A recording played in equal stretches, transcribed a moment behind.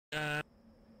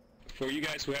For you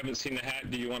guys who haven't seen the hat,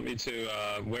 do you want me to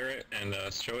wear it and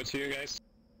show it to you guys?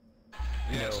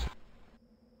 Yes.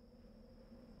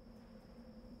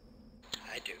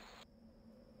 I do.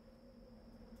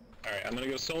 Alright, I'm gonna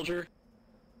go soldier,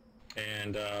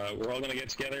 and we're all gonna get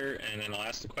together, and then I'll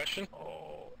ask the question.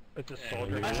 Oh, it's a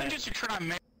soldier. I think you should try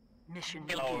and Mission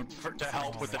to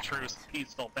help with the truce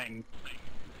peaceful thing.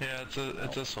 Yeah,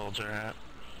 it's a soldier hat.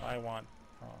 I want.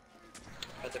 Oh.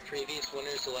 Are the previous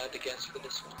winners allowed to guess for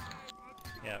this one?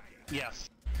 Yep. Yes.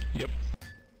 Yep.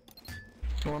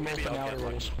 We're moving out of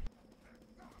rules.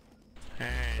 Hey,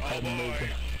 Oh boy!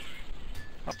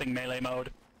 Something melee mode.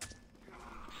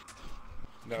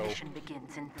 No. Mission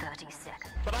begins in 30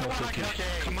 seconds. But I want to okay. get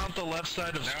Come out the left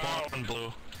side of spawn,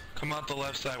 Blue. Come out the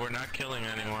left side. We're not killing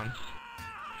anyone.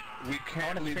 We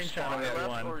can't leave spawn. of My left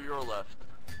everyone. or your left?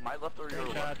 My left or your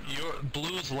left? Your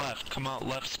Blue's left. Come out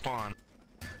left spawn.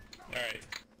 Alright.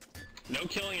 No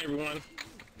killing, everyone.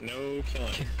 No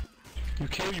killing. You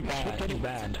kill you bad. You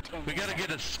bad. We gotta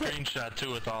get a screenshot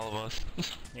too with all of us.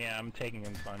 Yeah, I'm taking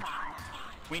him punch.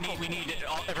 we need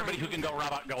everybody who can go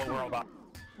robot go robot.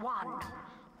 1.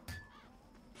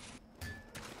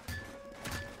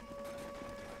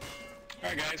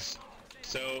 Alright guys,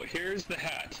 so here's the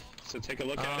hat. So take a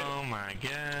look at it. Oh my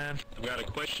god. I've got a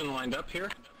question lined up here.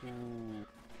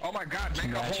 Oh my god,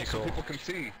 make a hole so people can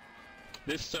see.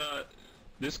 This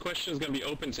question is going to be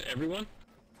open to everyone.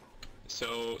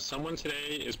 So someone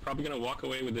today is probably going to walk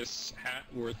away with this hat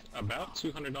worth about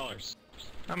 $200.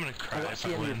 I'm gonna cry I don't if see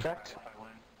I any win. effect.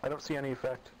 I don't see any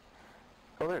effect.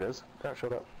 Oh, there it is. That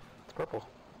showed up. It's purple.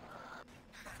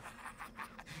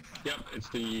 Yep, it's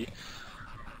the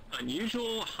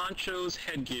unusual Honcho's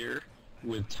headgear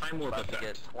with TimeWarp About to effect.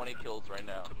 get 20 kills right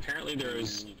now. Apparently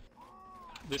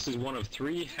this is one of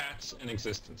 3 hats in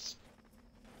existence.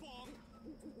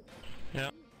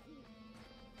 Yep.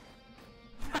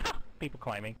 People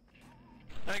climbing.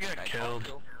 I got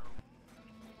killed.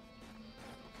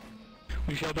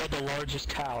 We shall build the largest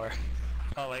tower.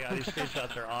 Oh my god, these fish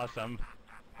shots are awesome.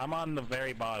 I'm on the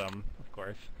very bottom, of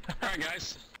course. Alright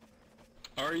guys,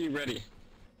 are you ready?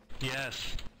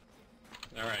 Yes.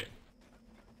 Alright.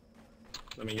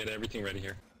 Let me get everything ready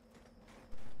here.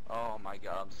 Oh my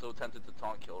god, I'm so tempted to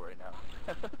taunt kill right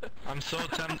now. I'm so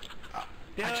tempted. I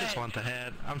just want the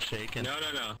hat. I'm shaking. No.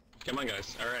 Come on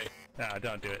guys, alright. No,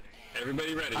 don't do it.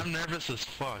 Everybody ready? I'm nervous as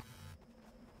fuck.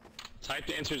 Type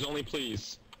the answers only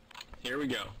please. Here we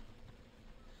go.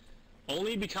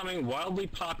 Only becoming wildly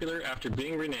popular after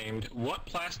being renamed, what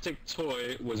plastic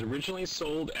toy was originally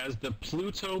sold as the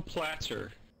Pluto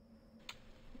Platter?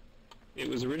 It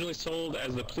was originally sold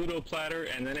as the Pluto Platter,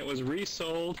 and then it was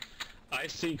resold. I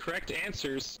see correct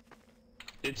answers.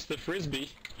 It's the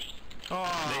Frisbee.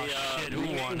 Oh shit,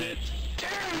 who won it?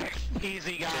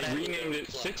 Easy, got They it. renamed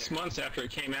it 6 months after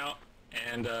it came out,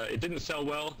 and it didn't sell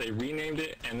well. They renamed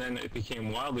it, and then it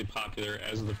became wildly popular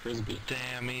as the Frisbee.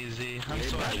 Damn easy. I'm Made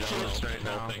so by jealous Zippo, right of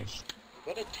all now. things.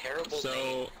 What a terrible name.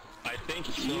 So, I think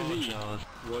So Easy jealous.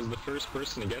 was the first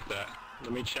person to get that.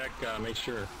 Let me check, make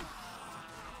sure.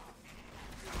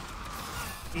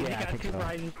 He got 2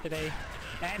 prizes today,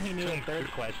 and he knew the third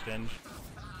question.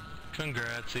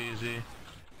 Congrats, Easy.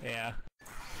 Yeah.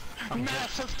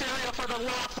 Mass hysteria for the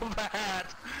loss of the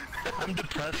hat. I'm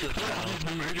depressed as hell.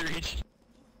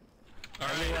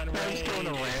 Alright, Everyone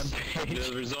the rampage.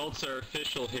 results are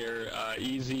official here.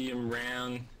 Easy and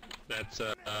Round, that's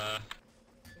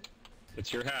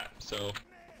your hat, so...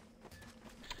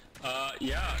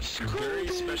 yeah, very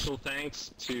special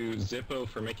thanks to Zippo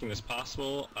for making this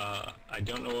possible. I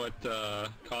don't know what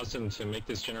caused him to make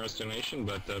this generous donation,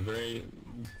 but very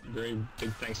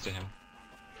big thanks to him.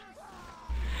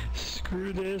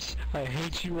 Screw this. I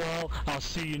hate you all. I'll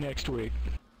see you next week.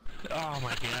 Oh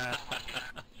my god.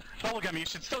 Oh, look at me. You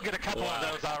should still get a couple of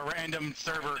those random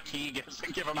server key gifts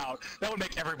and give them out. That would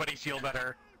make everybody feel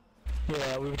better.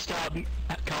 Yeah, we would stop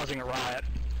causing a riot.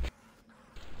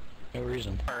 No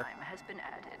reason. Time has been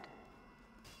added.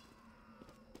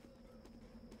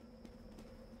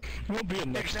 It won't be a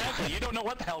next Exactly. time. You don't know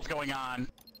what the hell's going on.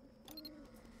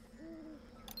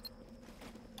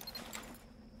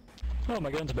 Oh,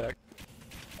 my gun's back.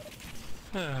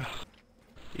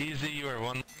 Easy, you are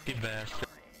one lucky bastard.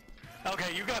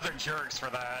 Okay, you guys are jerks for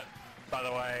that, by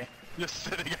the way. Just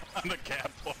sitting on the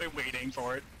catboy waiting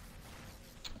for it.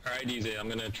 Alright, Easy, I'm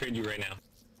gonna trade you right now.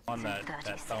 On that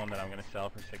phone that I'm gonna sell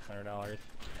for $600.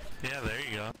 Yeah, there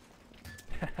you go.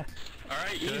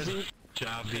 Alright, Good Easy.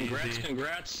 job, Congrats, Easy.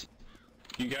 congrats.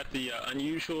 You got the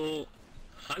unusual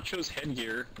Honcho's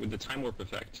headgear with the TimeWarp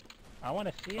effect. I want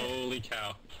to see it. Holy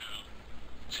cow.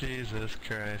 Jesus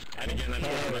Christ. And again, that's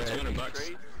worth about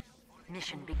 $200.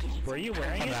 Mission begins. Were you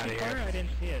wearing I'm it outta before? here. I didn't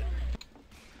see it.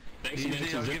 Thanks again Easy,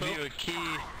 to I'll give Zippo. you a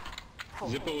key.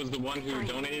 Zippo was the one who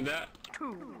donated that.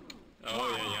 2.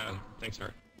 Oh yeah. Thanks,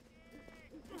 Art.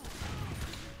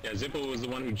 Yeah, Zippo was the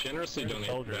one who generously Where's the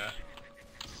donated soldiers? that.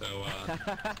 So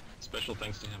special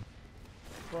thanks to him.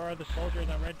 Where are the soldiers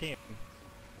on red team?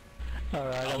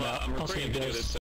 Alright, I'm recording a video of this.